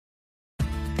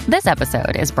This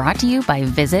episode is brought to you by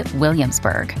Visit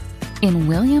Williamsburg. In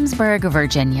Williamsburg,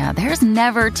 Virginia, there's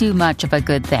never too much of a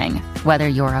good thing. Whether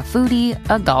you're a foodie,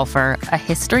 a golfer, a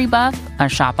history buff, a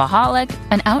shopaholic,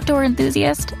 an outdoor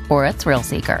enthusiast, or a thrill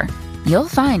seeker, you'll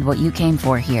find what you came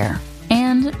for here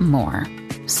and more.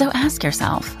 So ask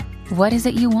yourself, what is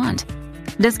it you want?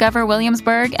 Discover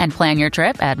Williamsburg and plan your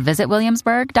trip at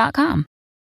visitwilliamsburg.com.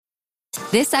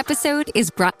 This episode is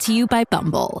brought to you by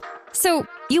Bumble. So,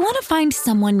 you want to find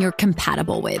someone you're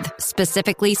compatible with,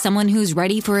 specifically someone who's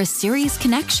ready for a serious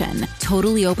connection,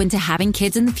 totally open to having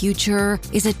kids in the future,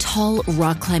 is a tall,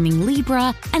 rock-climbing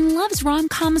Libra, and loves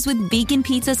rom-coms with vegan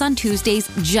pizzas on Tuesdays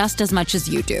just as much as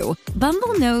you do.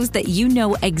 Bumble knows that you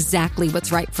know exactly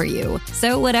what's right for you.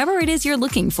 So whatever it is you're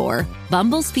looking for,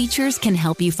 Bumble's features can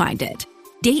help you find it.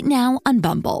 Date now on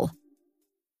Bumble.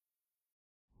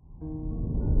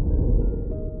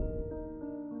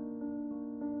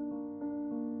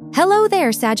 Hello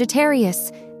there,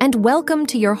 Sagittarius, and welcome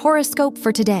to your horoscope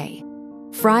for today,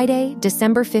 Friday,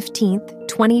 December 15th,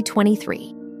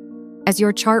 2023. As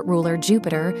your chart ruler,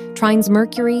 Jupiter, trines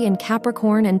Mercury in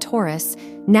Capricorn and Taurus,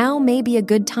 now may be a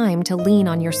good time to lean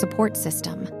on your support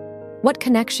system. What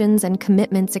connections and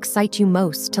commitments excite you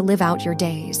most to live out your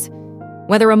days?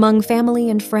 Whether among family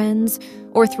and friends,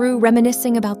 or through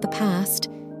reminiscing about the past,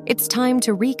 it's time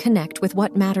to reconnect with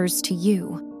what matters to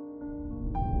you.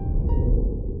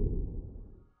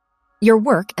 Your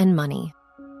work and money.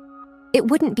 It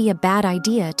wouldn't be a bad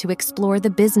idea to explore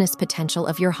the business potential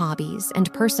of your hobbies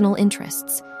and personal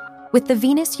interests. With the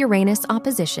Venus-Uranus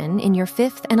opposition in your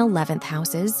 5th and 11th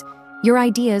houses, your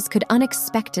ideas could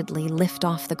unexpectedly lift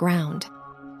off the ground.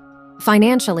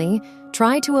 Financially,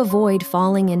 try to avoid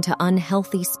falling into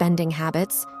unhealthy spending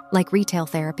habits like retail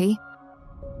therapy.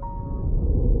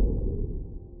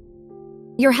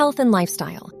 Your health and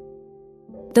lifestyle.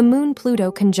 The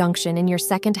Moon-Pluto conjunction in your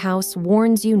 2nd house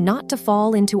warns you not to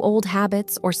fall into old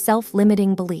habits or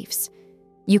self-limiting beliefs.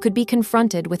 You could be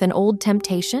confronted with an old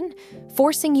temptation,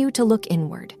 forcing you to look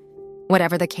inward.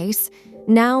 Whatever the case,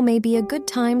 now may be a good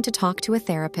time to talk to a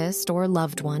therapist or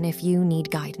loved one if you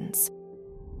need guidance.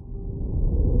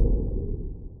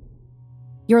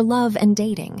 Your love and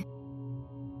dating.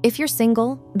 If you're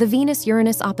single, the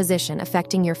Venus-Uranus opposition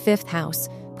affecting your 5th house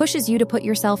pushes you to put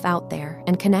yourself out there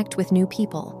and connect with new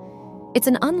people. It's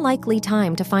an unlikely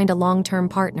time to find a long-term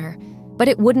partner, but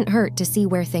it wouldn't hurt to see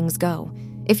where things go.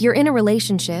 If you're in a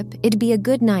relationship, it'd be a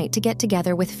good night to get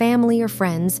together with family or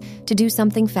friends to do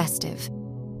something festive.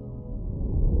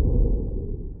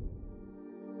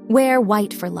 Wear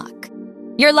white for luck.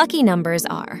 Your lucky numbers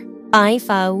are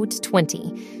 5,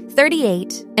 20,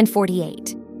 38, and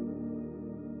 48.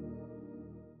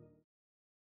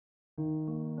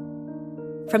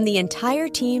 From the entire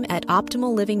team at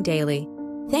Optimal Living Daily,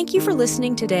 thank you for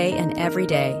listening today and every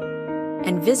day.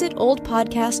 And visit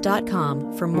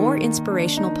oldpodcast.com for more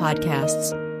inspirational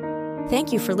podcasts.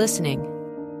 Thank you for listening.